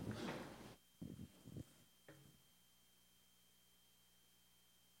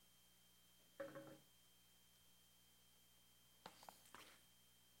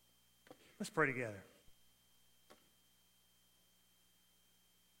Let's pray together.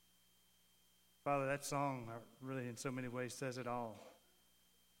 Father, that song really in so many ways says it all.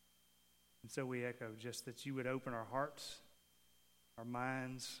 And so we echo just that you would open our hearts, our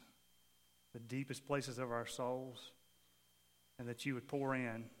minds, the deepest places of our souls, and that you would pour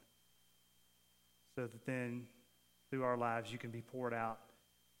in so that then through our lives you can be poured out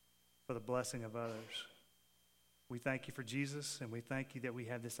for the blessing of others. We thank you for Jesus, and we thank you that we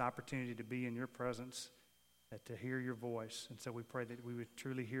have this opportunity to be in your presence, to hear your voice. And so we pray that we would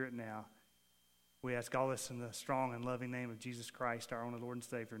truly hear it now. We ask all this in the strong and loving name of Jesus Christ, our only Lord and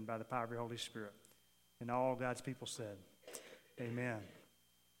Savior, and by the power of your Holy Spirit. And all God's people said, amen.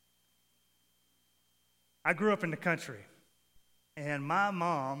 I grew up in the country, and my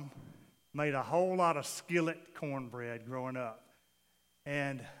mom made a whole lot of skillet cornbread growing up.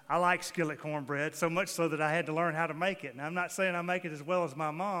 And I like skillet cornbread so much so that I had to learn how to make it. And I'm not saying I make it as well as my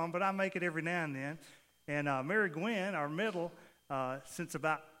mom, but I make it every now and then. And Mary Gwen, our middle, since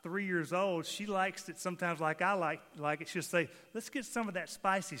about 3 years old, she likes it sometimes like I like it. She'll say, let's get some of that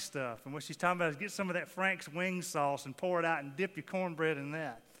spicy stuff. And what she's talking about is get some of that Frank's wing sauce and pour it out and dip your cornbread in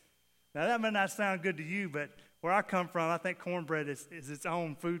that. Now, that may not sound good to you, but where I come from, I think cornbread is its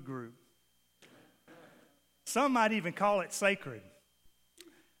own food group. Some might even call it sacred.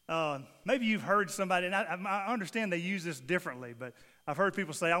 Maybe you've heard somebody, and I understand they use this differently, but I've heard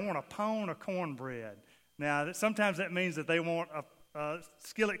people say, I want a pone of cornbread. Now, sometimes that means that they want a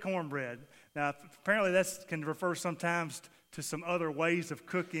skillet cornbread. Now, apparently that can refer sometimes to some other ways of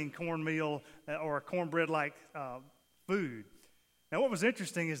cooking cornmeal or cornbread-like food. Now, what was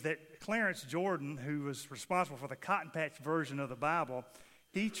interesting is that Clarence Jordan, who was responsible for the Cotton Patch version of the Bible,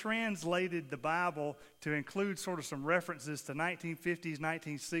 he translated the Bible to include sort of some references to 1950s,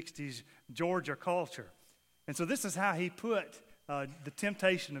 1960s Georgia culture. And so this is how he put the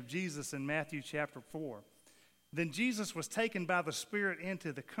temptation of Jesus in Matthew chapter 4. Then Jesus was taken by the Spirit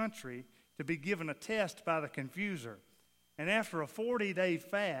into the country to be given a test by the confuser. And after a 40-day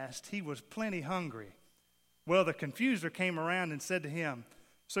fast, he was plenty hungry. Well, the confuser came around and said to him,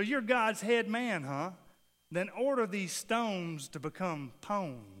 so you're God's head man, huh? Then order these stones to become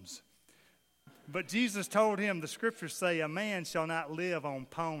pones. But Jesus told him, the scriptures say, a man shall not live on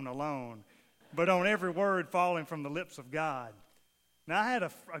pone alone, but on every word falling from the lips of God. Now, I had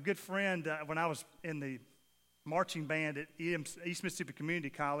a good friend when I was in the marching band at East Mississippi Community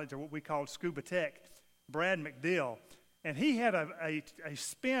College, or what we called Scuba Tech, Brad McDill. And he had a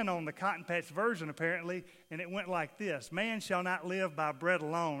spin on the Cotton Patch version, apparently, and it went like this. Man shall not live by bread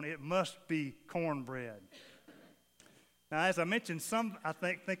alone. It must be cornbread. Now, as I mentioned, some, I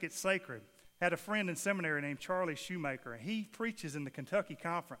think it's sacred. Had a friend in seminary named Charlie Shoemaker, and he preaches in the Kentucky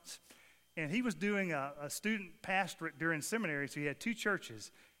Conference. And he was doing a student pastorate during seminary, so he had two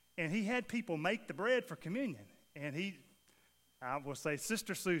churches. And he had people make the bread for communion. And I will say,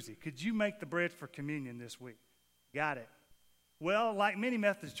 Sister Susie, could you make the bread for communion this week? Got it. Well, like many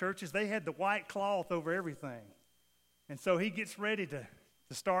Methodist churches, they had the white cloth over everything. And so he gets ready to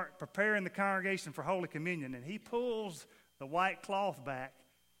start preparing the congregation for Holy Communion. And he pulls the white cloth back,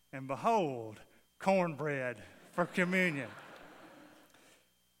 and behold, cornbread for communion.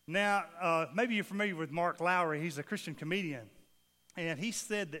 Now, maybe you're familiar with Mark Lowry. He's a Christian comedian. And he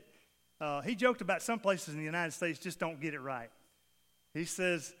said that he joked about some places in the United States just don't get it right. He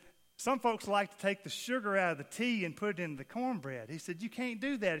says, some folks like to take the sugar out of the tea and put it in the cornbread. He said, you can't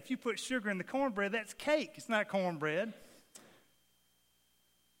do that. If you put sugar in the cornbread, that's cake. It's not cornbread.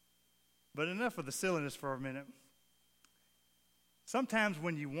 But enough of the silliness for a minute. Sometimes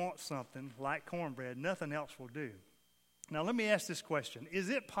when you want something like cornbread, nothing else will do. Now, let me ask this question. Is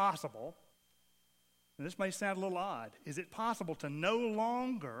it possible, and this may sound a little odd, is it possible to no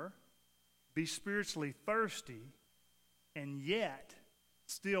longer be spiritually thirsty and yet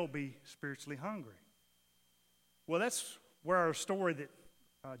still be spiritually hungry? Well, that's where our story that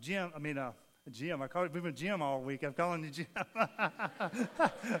Jim, I called it, we've been Jim all week. I'm calling you Jim.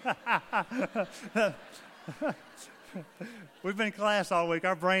 We've been in class all week.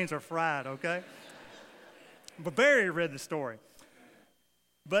 Our brains are fried, okay? But Barry read the story.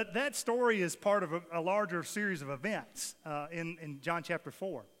 But that story is part of a larger series of events in John chapter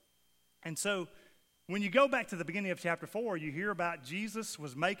 4. And so when you go back to the beginning of chapter 4, you hear about Jesus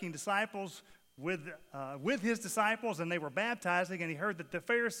was making disciples with his disciples, and they were baptizing, and he heard that the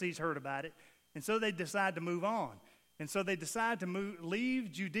Pharisees heard about it, and so they decided to move on. And so they decided to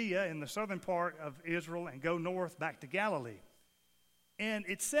leave Judea in the southern part of Israel and go north back to Galilee. And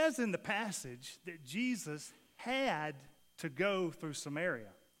it says in the passage that Jesus had to go through Samaria.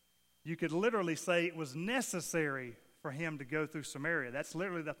 You could literally say it was necessary for him to go through Samaria. That's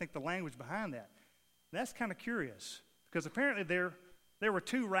literally, I think, the language behind that. That's kind of curious because apparently there were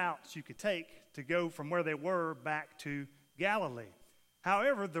two routes you could take to go from where they were back to Galilee.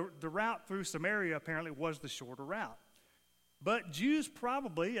 However, the route through Samaria apparently was the shorter route. But Jews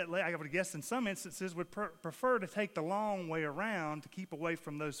probably, I would guess in some instances, would prefer to take the long way around to keep away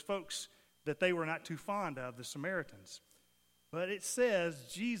from those folks that they were not too fond of, the Samaritans. But it says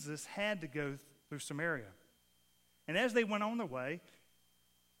Jesus had to go through Samaria. And as they went on their way,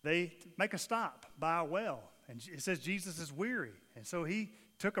 they make a stop by a well. And it says Jesus is weary. And so he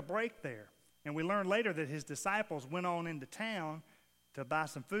took a break there. And we learned later that his disciples went on into town to buy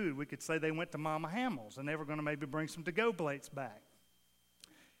some food. We could say they went to Mama Hamil's and they were going to maybe bring some to-go plates back.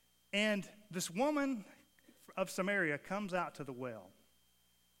 And this woman of Samaria comes out to the well.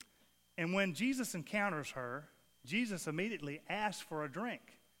 And when Jesus encounters her, Jesus immediately asks for a drink.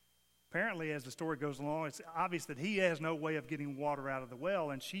 Apparently, as the story goes along, it's obvious that he has no way of getting water out of the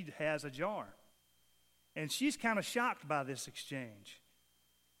well, and she has a jar. And she's kind of shocked by this exchange.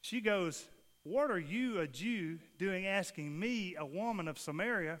 She goes, "What are you, a Jew, doing asking me, a woman of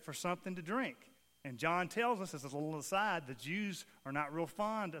Samaria, for something to drink?" And John tells us, as a little aside, the Jews are not real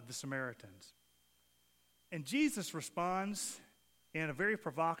fond of the Samaritans. And Jesus responds in a very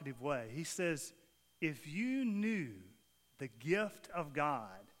provocative way. He says, "If you knew the gift of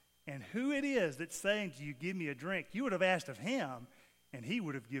God and who it is that's saying to you, 'Give me a drink,' you would have asked of him, and he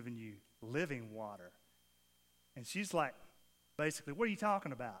would have given you living water." And she's like, basically, "What are you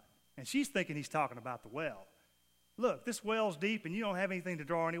talking about?" And she's thinking he's talking about the well. "Look, this well's deep, and you don't have anything to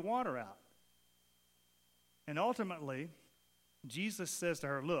draw any water out." And ultimately, Jesus says to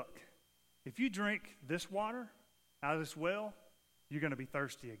her, "Look, if you drink this water out of this well, you're going to be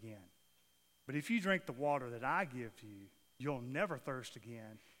thirsty again. But if you drink the water that I give to you, you'll never thirst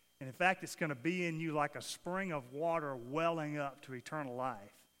again. And in fact, it's going to be in you like a spring of water welling up to eternal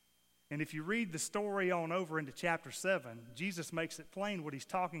life." And if you read the story on over into chapter 7, Jesus makes it plain what he's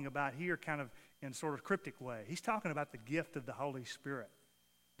talking about here kind of in sort of cryptic way. He's talking about the gift of the Holy Spirit,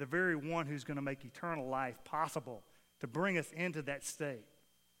 the very one who's going to make eternal life possible to bring us into that state.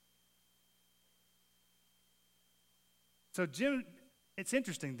 So Jim, it's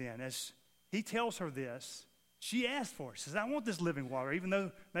interesting then, as he tells her this, she asks for it. She says, "I want this living water," even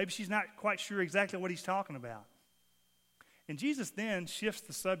though maybe she's not quite sure exactly what he's talking about. And Jesus then shifts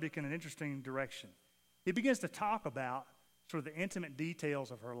the subject in an interesting direction. He begins to talk about sort of the intimate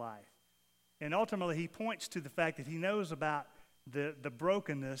details of her life. And ultimately, he points to the fact that he knows about the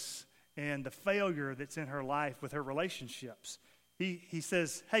brokenness and the failure that's in her life with her relationships. He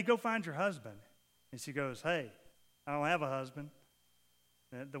says, "Hey, go find your husband." And she goes, "Hey, I don't have a husband.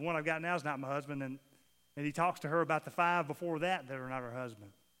 The one I've got now is not my husband." And he talks to her about the 5 before that are not her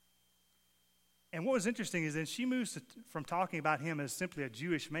husband. And what was interesting is then she moves from talking about him as simply a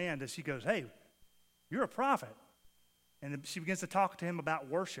Jewish man to she goes, "Hey, you're a prophet." And then she begins to talk to him about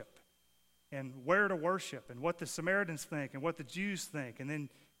worship and where to worship and what the Samaritans think and what the Jews think. And then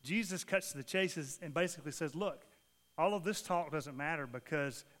Jesus cuts to the chase and basically says, "Look, all of this talk doesn't matter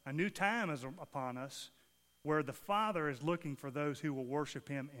because a new time is upon us where the Father is looking for those who will worship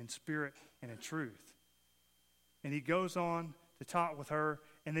him in spirit and in truth." And he goes on to talk with her.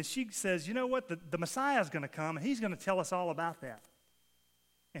 And then she says, "You know what? The Messiah is going to come, and he's going to tell us all about that."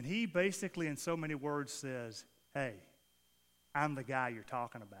 And he basically, in so many words, says, "Hey, I'm the guy you're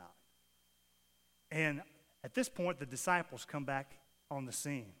talking about." And at this point, the disciples come back on the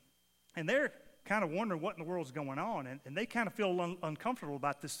scene. And they're kind of wondering what in the world's going on. And they kind of feel uncomfortable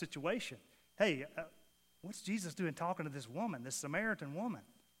about this situation. Hey, what's Jesus doing talking to this woman, this Samaritan woman?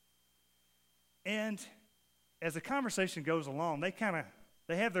 And as the conversation goes along, they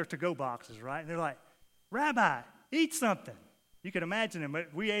have their to-go boxes, right? And they're like, "Rabbi, eat something." You can imagine them.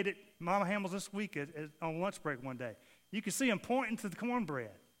 We ate at Mama Hamil's this week on lunch break one day. You could see them pointing to the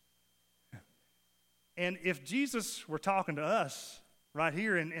cornbread. And if Jesus were talking to us right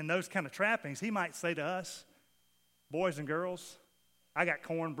here in those kind of trappings, he might say to us, "Boys and girls, I got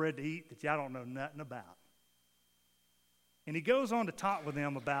cornbread to eat that y'all don't know nothing about." And he goes on to talk with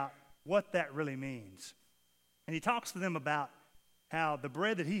them about what that really means. And he talks to them about how the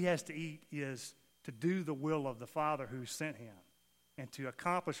bread that he has to eat is to do the will of the Father who sent him and to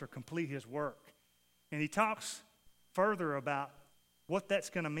accomplish or complete his work. And he talks further about what that's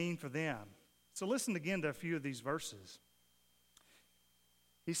going to mean for them. So listen again to a few of these verses.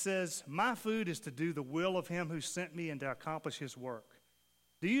 He says, "My food is to do the will of him who sent me and to accomplish his work.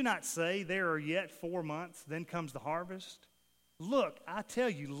 Do you not say, 'There are yet 4 months, then comes the harvest'? Look, I tell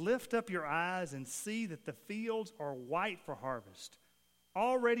you, lift up your eyes and see that the fields are white for harvest.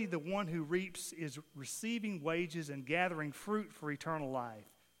 Already the one who reaps is receiving wages and gathering fruit for eternal life,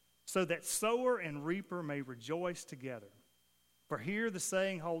 so that sower and reaper may rejoice together. For here the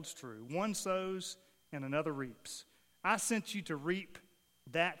saying holds true, one sows and another reaps. I sent you to reap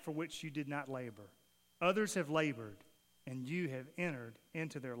that for which you did not labor. Others have labored, and you have entered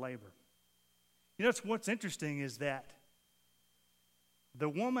into their labor. You know, what's interesting is that the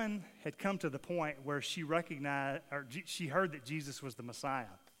woman had come to the point where she recognized, or she heard that Jesus was the Messiah.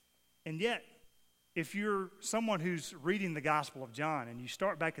 And yet, if you're someone who's reading the Gospel of John and you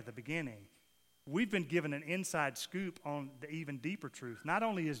start back at the beginning, we've been given an inside scoop on the even deeper truth. Not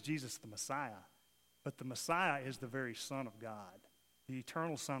only is Jesus the Messiah, but the Messiah is the very Son of God, the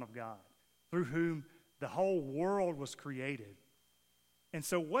eternal Son of God, through whom the whole world was created. And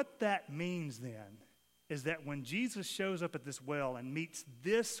so what that means then is that when Jesus shows up at this well and meets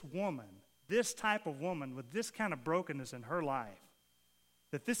this woman, this type of woman with this kind of brokenness in her life,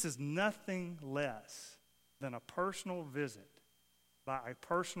 that this is nothing less than a personal visit by a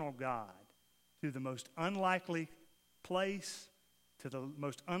personal God to the most unlikely place, to the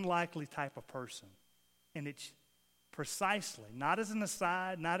most unlikely type of person. And it's precisely, not as an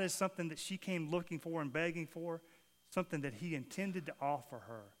aside, not as something that she came looking for and begging for, something that he intended to offer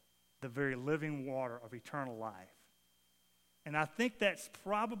her, the very living water of eternal life. And I think that's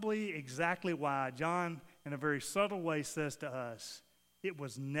probably exactly why John, in a very subtle way, says to us, it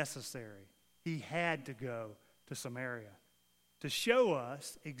was necessary. He had to go to Samaria to show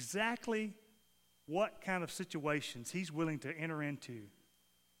us exactly what kind of situations he's willing to enter into,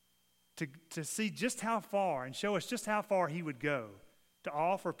 to see just how far and show us just how far he would go to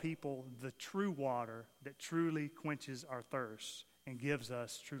offer people the true water that truly quenches our thirst and gives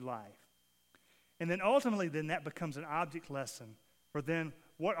us true life. And then ultimately, then that becomes an object lesson for then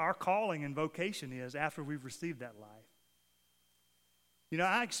what our calling and vocation is after we've received that life. You know,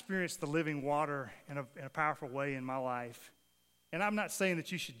 I experienced the living water in a powerful way in my life. And I'm not saying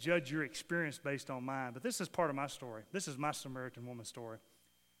that you should judge your experience based on mine, but this is part of my story. This is my Samaritan woman story.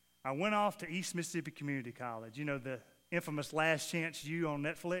 I went off to East Mississippi Community College, you know, the infamous Last Chance U on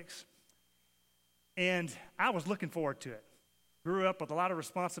Netflix. And I was looking forward to it. Grew up with a lot of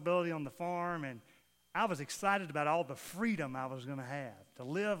responsibility on the farm, and I was excited about all the freedom I was going to have, to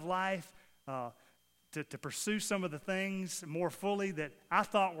live life, to pursue some of the things more fully that I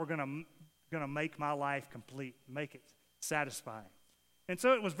thought were going to make my life complete, make it satisfying. And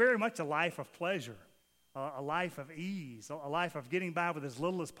so it was very much a life of pleasure, a life of ease, a life of getting by with as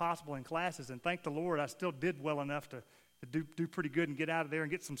little as possible in classes. And thank the Lord, I still did well enough to do pretty good and get out of there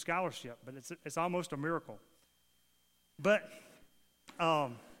and get some scholarship. But it's almost a miracle. But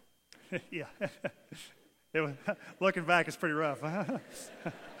yeah, looking back, it's pretty rough.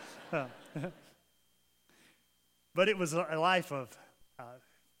 But it was a life of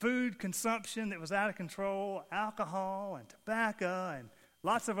food consumption that was out of control, alcohol and tobacco and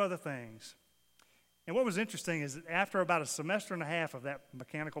lots of other things. And what was interesting is that after about a semester and a half of that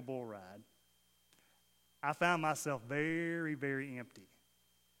mechanical bull ride, I found myself very, very empty.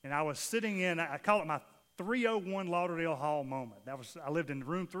 And I was sitting in, I call it my 301 Lauderdale Hall moment. I lived in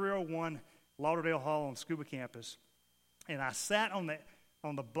room 301 Lauderdale Hall on Scuba campus. And I sat on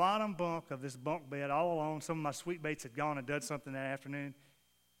the bottom bunk of this bunk bed all alone. Some of my sweet mates had gone and done something that afternoon.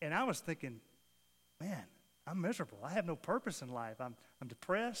 And I was thinking, man, I'm miserable. I have no purpose in life. I'm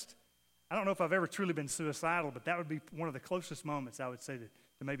depressed. I don't know if I've ever truly been suicidal, but that would be one of the closest moments, I would say,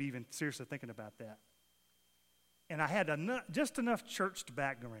 to maybe even seriously thinking about that. And I had just enough church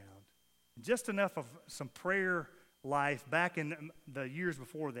background, just enough of some prayer life back in the years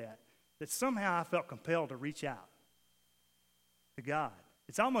before that somehow I felt compelled to reach out to God.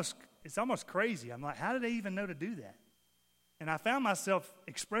 It's almost crazy. I'm like, how did I even know to do that? And I found myself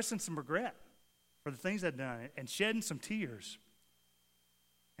expressing some regret for the things I'd done and shedding some tears.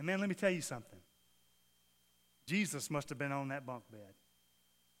 And man, let me tell you something. Jesus must have been on that bunk bed.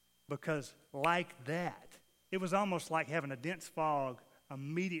 Because like that, it was almost like having a dense fog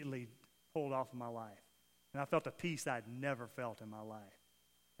immediately pulled off of my life. And I felt a peace I'd never felt in my life.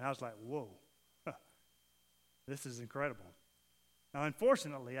 And I was like, whoa, this is incredible. Now,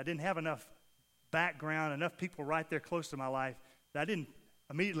 unfortunately, I didn't have enough background, enough people right there close to my life that I didn't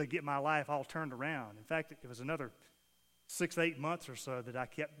immediately get my life all turned around. In fact, it was another 6-8 months or so that I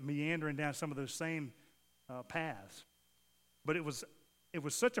kept meandering down some of those same paths. But it was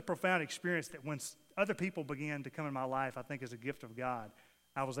such a profound experience that when other people began to come in my life, I think as a gift of God,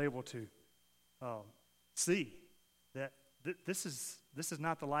 I was able to see that this is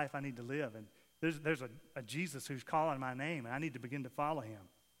not the life I need to live. And there's a Jesus who's calling my name, and I need to begin to follow him.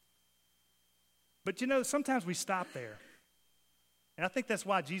 But you know, sometimes we stop there. And I think that's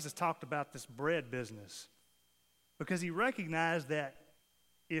why Jesus talked about this bread business, because he recognized that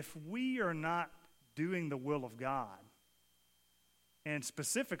if we are not doing the will of God, and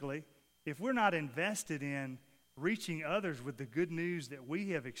specifically, if we're not invested in reaching others with the good news that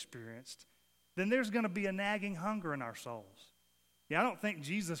we have experienced, then there's going to be a nagging hunger in our souls. Yeah, I don't think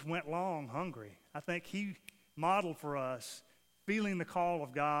Jesus went long hungry. I think he modeled for us feeling the call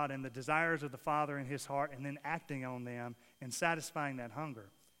of God and the desires of the Father in his heart and then acting on them and satisfying that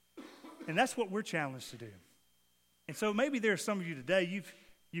hunger. And that's what we're challenged to do. And so maybe there's some of you today,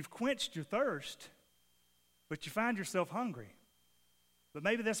 you've quenched your thirst, but you find yourself hungry. But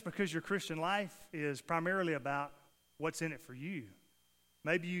maybe that's because your Christian life is primarily about what's in it for you.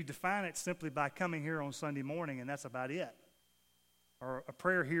 Maybe you define it simply by coming here on Sunday morning and that's about it. Or a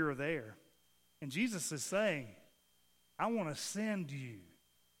prayer here or there. And Jesus is saying, I want to send you,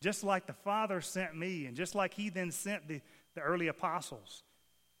 just like the Father sent me, and just like he then sent the early apostles.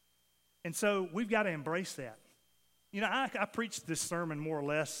 And so we've got to embrace that. You know, I preached this sermon more or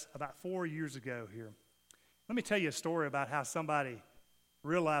less about 4 years ago here. Let me tell you a story about how somebody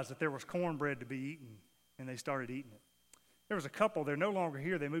realized that there was cornbread to be eaten, and they started eating it. There was a couple, they're no longer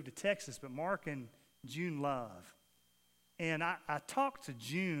here, they moved to Texas, but Mark and June Love. And I talked to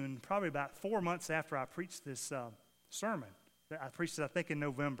June probably about 4 months after I preached this sermon. I preached it, I think, in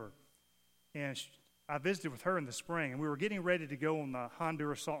November. And I visited with her in the spring, and we were getting ready to go on the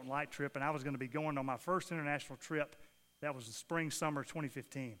Honduras Salt and Light trip, and I was going to be going on my first international trip. That was the spring, summer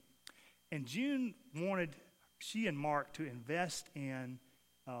 2015. And June wanted, she and Mark, to invest in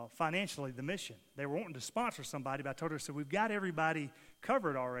financially the mission. They were wanting to sponsor somebody, but I told her, so we've got everybody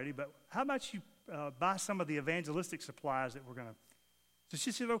covered already, but how about you buy some of the evangelistic supplies that we're going to. So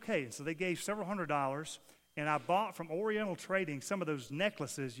she said, okay. And so they gave several $100s, and I bought from Oriental Trading some of those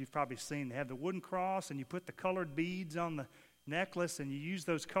necklaces you've probably seen. They have the wooden cross, and you put the colored beads on the necklace, and you use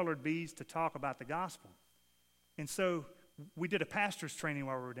those colored beads to talk about the gospel. And so we did a pastor's training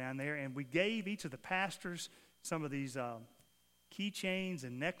while we were down there, and we gave each of the pastors some of these keychains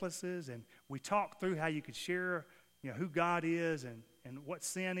and necklaces, and we talked through how you could share, who God is and what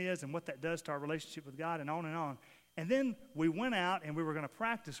sin is and what that does to our relationship with God, and on and on. And then we went out and we were going to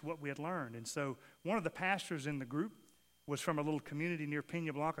practice what we had learned. And so one of the pastors in the group was from a little community near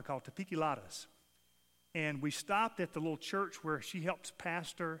Pena Blanca called Tepiquiladas. And we stopped at the little church where she helps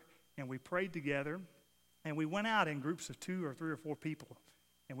pastor, and we prayed together. And we went out in groups of 2 or 3 or 4 people.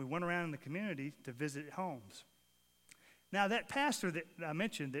 And we went around in the community to visit homes. Now, that pastor that I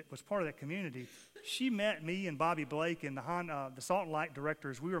mentioned that was part of that community, she met me and Bobby Blake and the Salt and Light director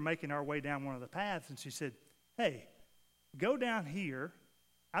as we were making our way down one of the paths, and she said, hey, go down here.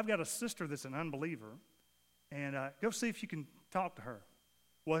 I've got a sister that's an unbeliever, and go see if you can talk to her.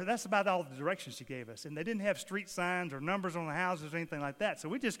 Well, that's about all the directions she gave us, and they didn't have street signs or numbers on the houses or anything like that, so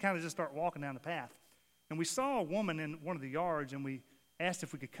we just kind of start walking down the path. And we saw a woman in one of the yards, and we asked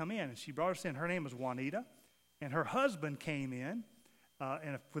if we could come in, and she brought us in. Her name was Juanita. And her husband came in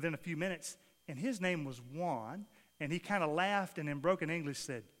within a few minutes, and his name was Juan, and he kind of laughed and in broken English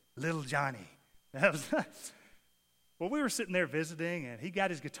said, Little Johnny. That was well, we were sitting there visiting, and he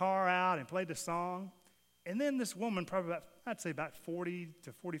got his guitar out and played the song. And then this woman, probably about 40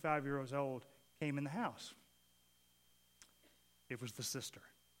 to 45 years old, came in the house. It was the sister,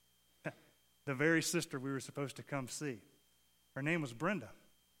 the very sister we were supposed to come see. Her name was Brenda.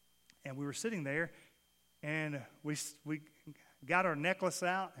 And we were sitting there, and we got our necklace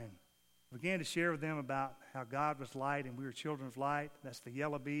out and began to share with them about how God was light and we were children of light. That's the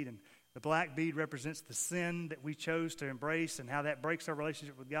yellow bead. And the black bead represents the sin that we chose to embrace and how that breaks our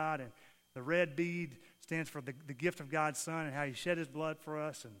relationship with God. And the red bead stands for the gift of God's Son and how he shed his blood for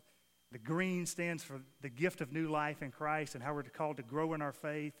us. And the green stands for the gift of new life in Christ and how we're called to grow in our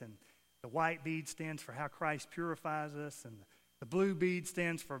faith. And the white bead stands for how Christ purifies us. And the blue bead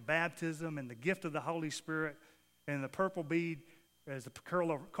stands for baptism and the gift of the Holy Spirit. And the purple bead is the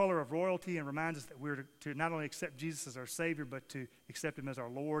color of royalty and reminds us that we're to not only accept Jesus as our Savior, but to accept him as our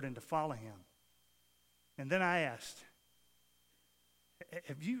Lord and to follow him. And then I asked,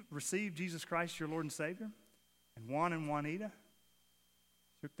 have you received Jesus Christ, your Lord and Savior? And Juan and Juanita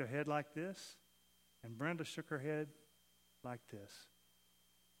shook their head like this, and Brenda shook her head like this.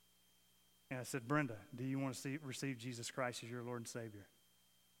 And I said, Brenda, do you want to receive Jesus Christ as your Lord and Savior?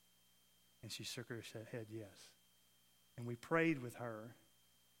 And she shook her head, yes. And we prayed with her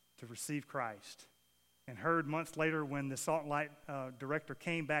to receive Christ. And heard months later when the Salt and Light director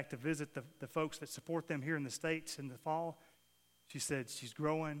came back to visit the folks that support them here in the States in the fall, she said she's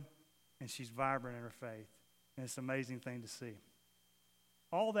growing and she's vibrant in her faith. And it's an amazing thing to see.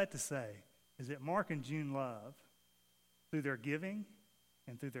 All that to say is that Mark and June Love through their giving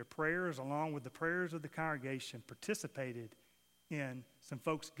and through their prayers, along with the prayers of the congregation, participated in some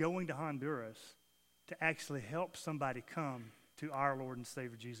folks going to Honduras to actually help somebody come to our Lord and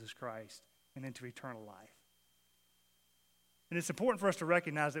Savior Jesus Christ and into eternal life. And it's important for us to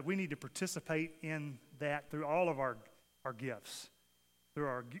recognize that we need to participate in that through all of our gifts, through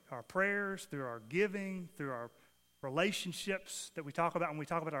our prayers, through our giving, through our relationships that we talk about when we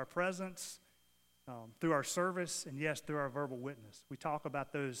talk about our presence, through our service, and yes, through our verbal witness. We talk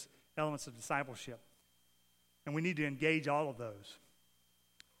about those elements of discipleship, and we need to engage all of those.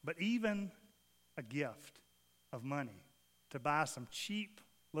 But even a gift of money to buy some cheap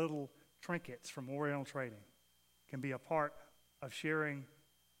little trinkets from Oriental Trading can be a part of sharing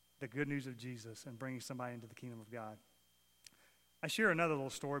the good news of Jesus and bringing somebody into the kingdom of God. I share another little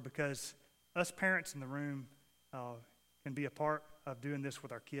story because us parents in the room can be a part of doing this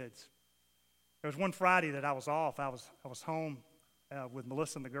with our kids. There was one Friday that I was off. I was home with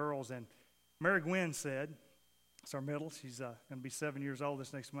Melissa and the girls, and Mary Gwen said, it's our middle, she's going to be 7 years old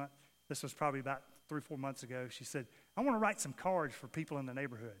this next month. This was probably about 3-4 months ago. She said, I want to write some cards for people in the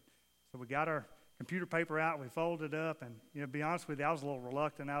neighborhood. So we got our computer paper out, we folded it up, and to be honest with you, I was a little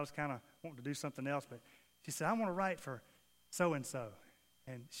reluctant. I was kind of wanting to do something else, but she said, I want to write for so-and-so.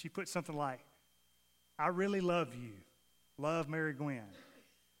 And she put something like, I really love you. Love, Mary Gwen.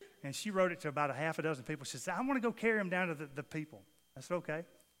 And she wrote it to about a half a dozen people. She said, I want to go carry them down to the people. I said, okay.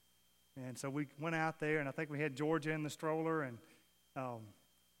 And so we went out there, and I think we had Georgia in the stroller, and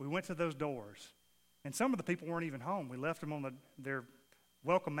we went to those doors. And some of the people weren't even home. We left them on their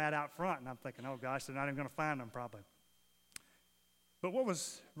welcome mat out front, and I'm thinking, oh gosh, they're not even going to find them probably. But what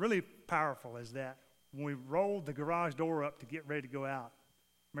was really powerful is that when we rolled the garage door up to get ready to go out,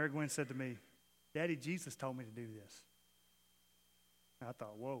 Mary Gwen said to me, Daddy, Jesus told me to do this. And I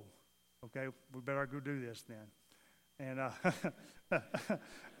thought, whoa, okay, we better go do this then. And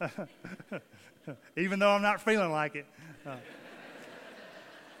even though I'm not feeling like it.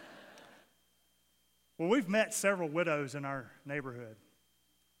 Well, we've met several widows in our neighborhood.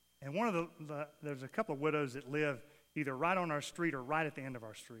 And one of there's a couple of widows that live either right on our street or right at the end of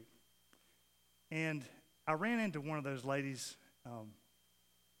our street. And I ran into one of those ladies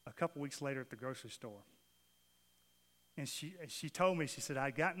a couple weeks later at the grocery store. And she told me, she said,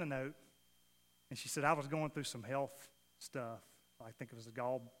 I'd gotten a note, and she said, I was going through some health stuff. I think it was the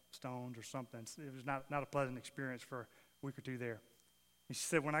gallstones or something. It was not a pleasant experience for a week or two there. And she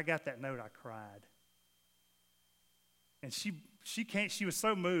said, when I got that note, I cried. And she was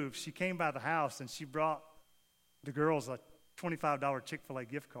so moved, she came by the house, and she brought the girls a $25 Chick-fil-A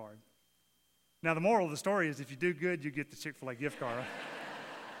gift card. Now, the moral of the story is if you do good, you get the Chick-fil-A gift card.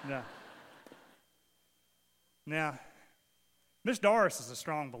 No. Now, Miss Doris is a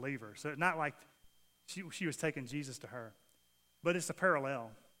strong believer, so it's not like she was taking Jesus to her. But it's a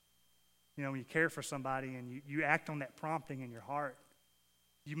parallel. You know, when you care for somebody and you act on that prompting in your heart,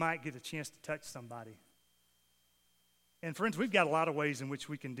 you might get a chance to touch somebody. And friends, we've got a lot of ways in which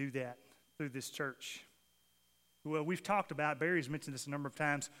we can do that through this church. Well, we've talked about, Barry's mentioned this a number of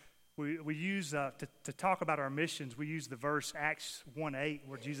times, we use, to talk about our missions, we use the verse Acts 1:8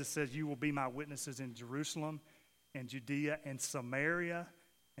 where Jesus says, you will be my witnesses in Jerusalem and Judea and Samaria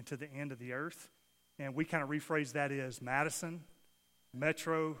and to the end of the earth. And we kind of rephrase that as Madison,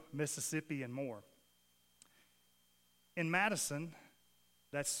 Metro, Mississippi, and more. In Madison,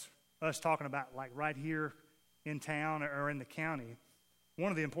 that's us talking about like right here in town or in the county.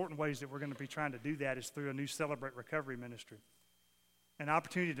 One of the important ways that we're going to be trying to do that is through a new Celebrate Recovery ministry. An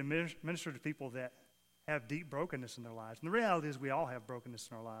opportunity to minister to people that have deep brokenness in their lives. And the reality is we all have brokenness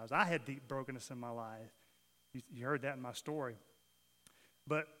in our lives. I had deep brokenness in my life. You heard that in my story.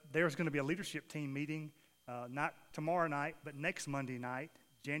 But there's going to be a leadership team meeting, not tomorrow night, but next Monday night,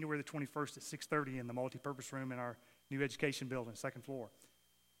 January the 21st at 6:30 in the multipurpose room in our new education building, second floor.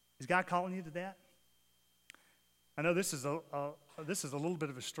 Is God calling you to that? I know this is a little bit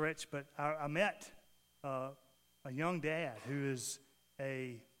of a stretch, but I met a young dad who is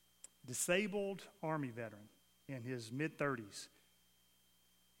a disabled Army veteran in his mid-30s.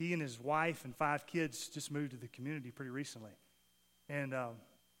 He and his wife and 5 kids just moved to the community pretty recently. And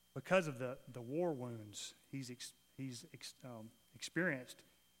because of the war wounds he's experienced,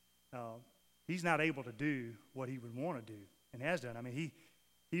 he's not able to do what he would want to do and has done. I mean,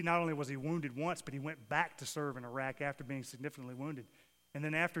 he not only was he wounded once, but he went back to serve in Iraq after being significantly wounded. And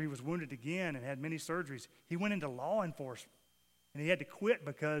then after he was wounded again and had many surgeries, he went into law enforcement. And he had to quit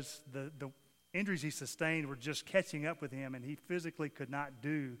because the injuries he sustained were just catching up with him, and he physically could not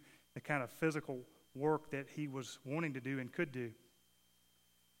do the kind of physical work that he was wanting to do and could do.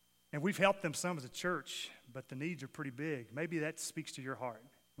 And we've helped them some as a church, but the needs are pretty big. Maybe that speaks to your heart.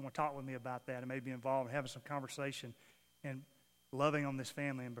 You want to talk with me about that and maybe be involved in having some conversation and loving on this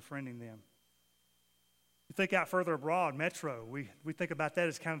family and befriending them. You think out further abroad, Metro, we think about that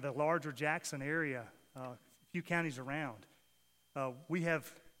as kind of the larger Jackson area, a few counties around. We have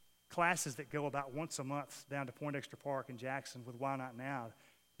classes that go about once a month down to Poindexter Park in Jackson with Why Not Now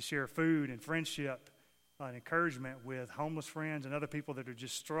to share food and friendship and encouragement with homeless friends and other people that are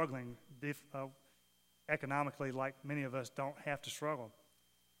just struggling economically like many of us don't have to struggle.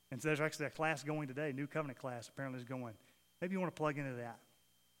 And so there's actually a class going today, New Covenant class apparently is going. Maybe you want to plug into that.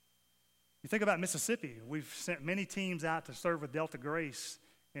 You think about Mississippi. We've sent many teams out to serve with Delta Grace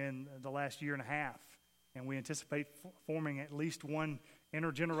in the last year and a half, and we anticipate forming at least one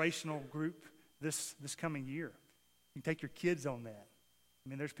intergenerational group this coming year. You can take your kids on that. I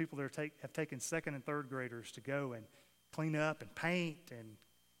mean, there's people that have taken second and third graders to go and clean up and paint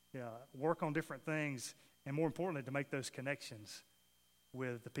and work on different things, and more importantly, to make those connections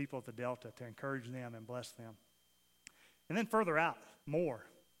with the people at the Delta, to encourage them and bless them. And then further out, more.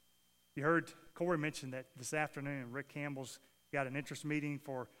 You heard Corey mention that this afternoon Rick Campbell's got an interest meeting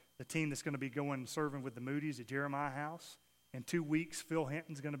for the team that's going to be going and serving with the Moody's at Jeremiah House. In 2 weeks, Phil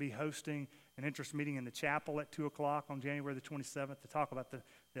Hinton's going to be hosting an interest meeting in the chapel at 2 o'clock on January the 27th to talk about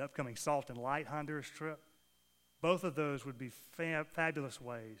the upcoming Salt and Light Honduras trip. Both of those would be fabulous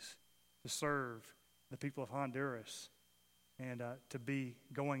ways to serve the people of Honduras and to be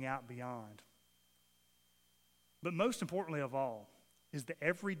going out beyond. But most importantly of all is the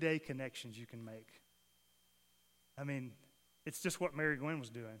everyday connections you can make. I mean, it's just what Mary Gwen was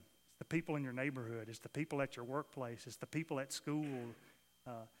doing. It's the people in your neighborhood. It's the people at your workplace. It's the people at school.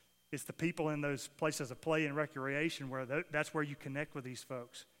 It's the people in those places of play and recreation where that's where you connect with these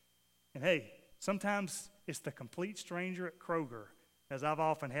folks. And hey, sometimes it's the complete stranger at Kroger, as I've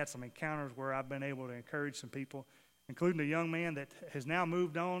often had some encounters where I've been able to encourage some people, including a young man that has now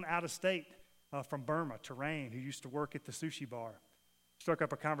moved on out of state from Burma, Terrain, who used to work at the sushi bar. Struck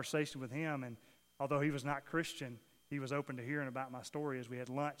up a conversation with him, and although he was not Christian, he was open to hearing about my story as we had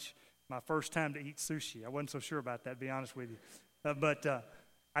lunch. My first time to eat sushi. I wasn't so sure about that, to be honest with you. But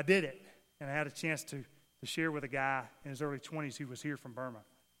I did it, and I had a chance to share with a guy in his early 20s who was here from Burma.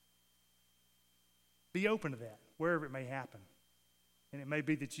 Be open to that, wherever it may happen. And it may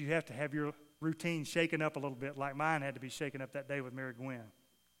be that you have to have your routine shaken up a little bit, like mine had to be shaken up that day with Mary Gwen.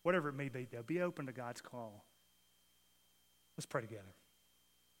 Whatever it may be, though, be open to God's call. Let's pray together.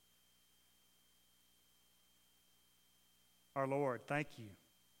 Our Lord, thank you.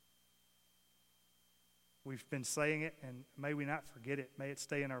 We've been saying it, and may we not forget it. May it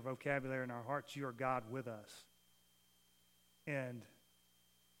stay in our vocabulary and our hearts. You are God with us. And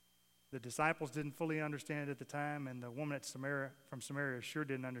the disciples didn't fully understand it at the time, and the woman from Samaria sure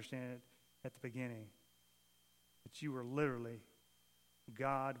didn't understand it at the beginning. But you were literally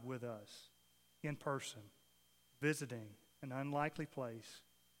God with us in person, visiting an unlikely place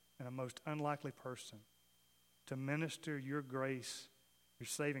and a most unlikely person to minister your grace, your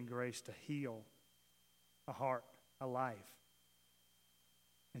saving grace, to heal a heart, a life.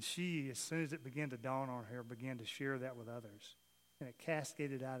 And she, as soon as it began to dawn on her, began to share that with others. And it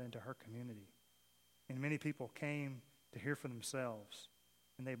cascaded out into her community. And many people came to hear for themselves,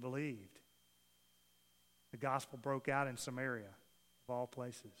 and they believed. The gospel broke out in Samaria, of all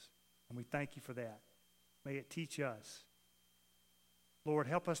places. And we thank you for that. May it teach us. Lord,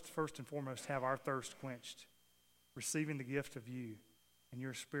 help us to first and foremost have our thirst quenched, receiving the gift of you and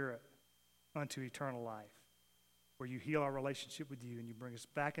your Spirit unto eternal life, where you heal our relationship with you and you bring us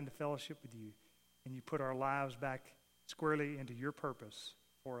back into fellowship with you and you put our lives back squarely into your purpose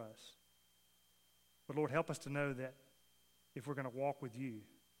for us. But Lord, help us to know that if we're going to walk with you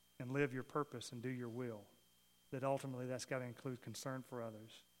and live your purpose and do your will, that ultimately that's got to include concern for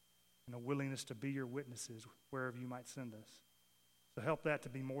others and a willingness to be your witnesses wherever you might send us. So help that to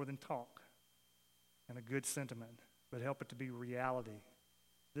be more than talk and a good sentiment, but help it to be reality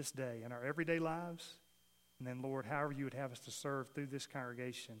this day in our everyday lives. And then, Lord, however you would have us to serve through this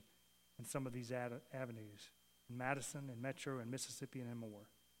congregation in some of these avenues, in Madison and Metro and Mississippi and more.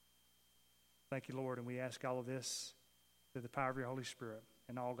 Thank you, Lord, and we ask all of this through the power of your Holy Spirit.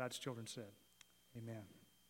 And all God's children said, amen.